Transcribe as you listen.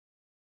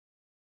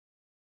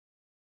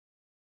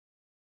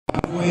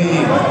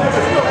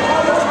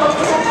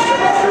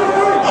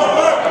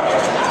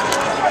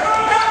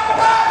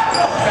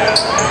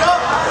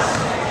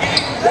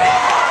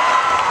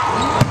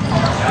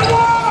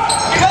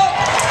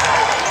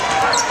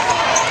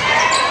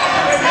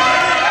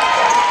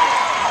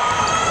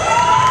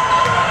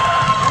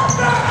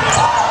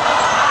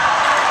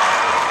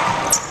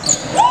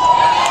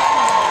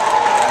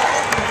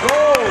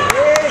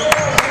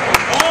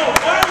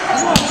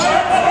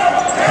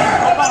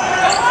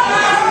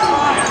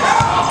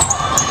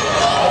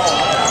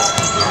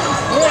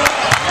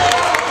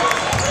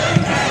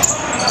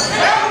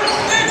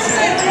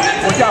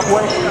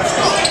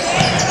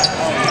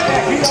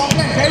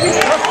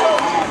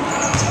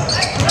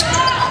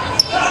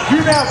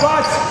now,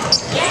 bud.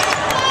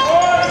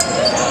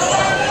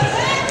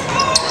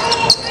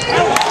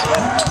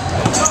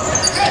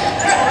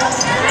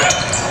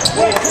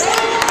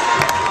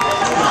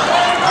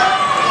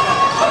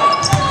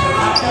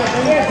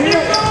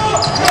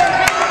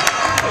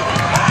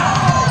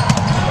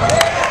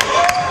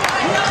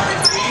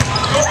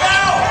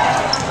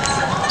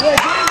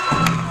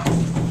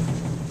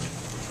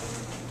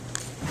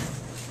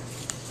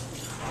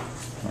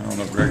 I don't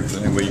know, Greg, if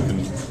there's any way you can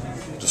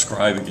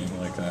describe a game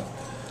like that.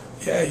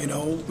 Yeah, you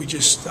know, we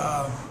just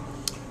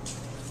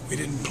we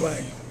didn't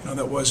play. You know,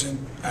 that wasn't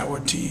our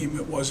team.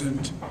 It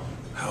wasn't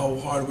how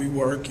hard we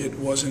work. It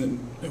wasn't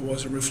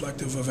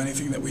reflective of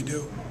anything that we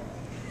do.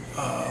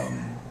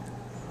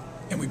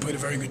 And we played a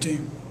very good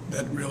team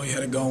that really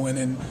had it going,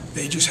 and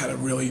they just had a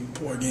really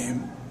poor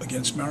game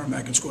against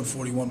Merrimack and scored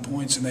 41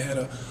 points, and they had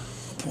a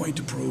point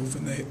to prove,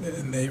 and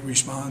they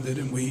responded,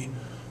 and we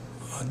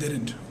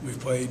didn't. We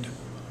played.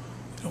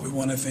 You know, we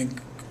won, I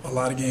think, a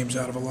lot of games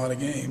out of a lot of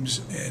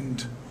games,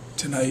 and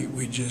tonight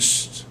we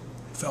just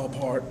fell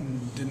apart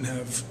and didn't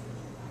have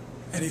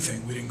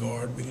anything. We didn't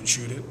guard, we didn't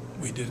shoot it,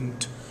 we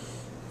didn't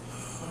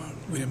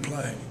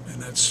play,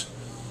 and that's,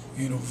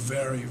 you know,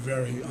 very,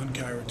 very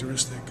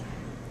uncharacteristic,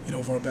 you know,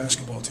 of our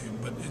basketball team.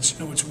 But it's,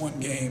 you know, it's one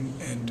game,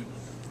 and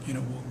you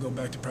know, we'll go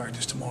back to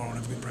practice tomorrow and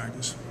have good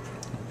practice.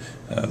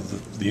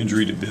 The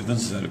injury to Bivens,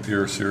 does that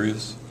appear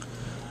serious?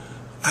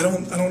 I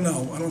don't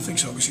know. I don't think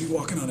so, because he's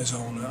walking on his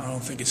own. I don't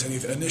think it's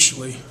anything.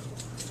 Initially,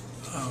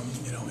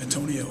 you know,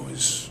 Antonio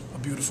is a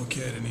beautiful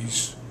kid, and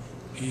he's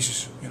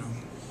you know,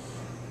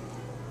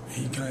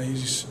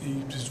 he's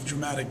a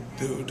dramatic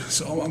dude.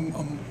 So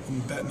I'm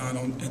betting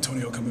on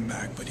Antonio coming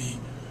back, but he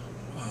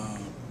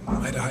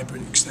might have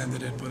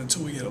hyperextended it. But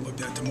until we get it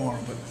looked at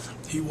tomorrow, but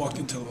he walked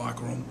into the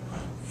locker room,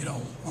 you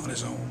know, on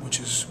his own, which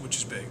is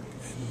big,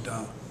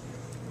 and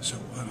so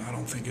I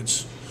don't think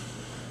it's.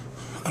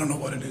 I don't know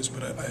what it is,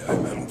 but I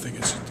don't think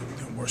it's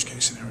the worst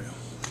case scenario.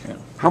 Yeah.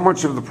 How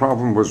much of the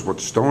problem was what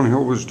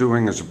Stonehill was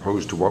doing as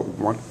opposed to what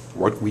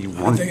we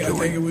weren't doing? I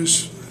think it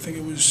was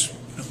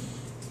you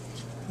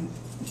know,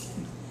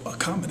 a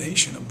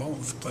combination of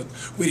both, but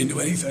we didn't do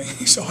anything.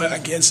 So I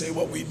can't say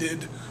what we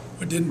did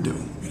or didn't do.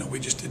 You know,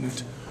 we just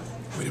didn't.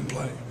 We didn't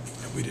play.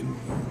 We didn't.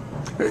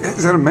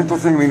 Is that a mental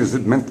thing? I mean, is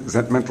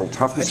that mental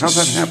toughness? How does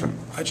that happen?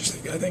 I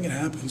think it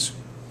happens.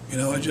 You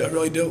know, I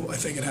really do. I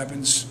think it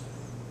happens.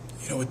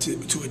 You know,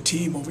 to a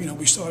team of, you know,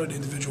 we started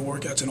individual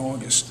workouts in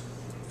August,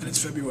 and it's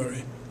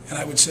February, and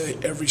I would say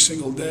every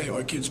single day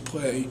our kids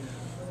play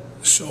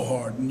so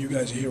hard, and you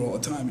guys are here all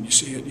the time, and you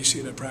see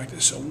it at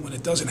practice. So when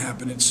it doesn't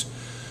happen, it's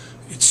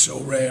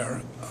so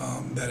rare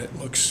that it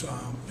looks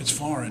it's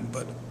foreign.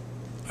 But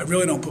I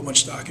really don't put much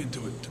stock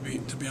into it,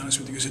 to be honest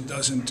with you, because it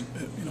doesn't.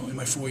 You know, in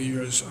my 4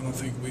 years, I don't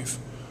think we've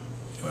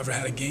ever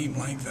had a game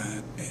like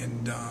that,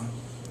 and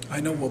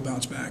I know we'll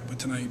bounce back, but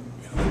tonight,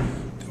 you know,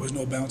 there was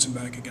no bouncing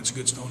back against a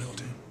good Stonehill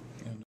team.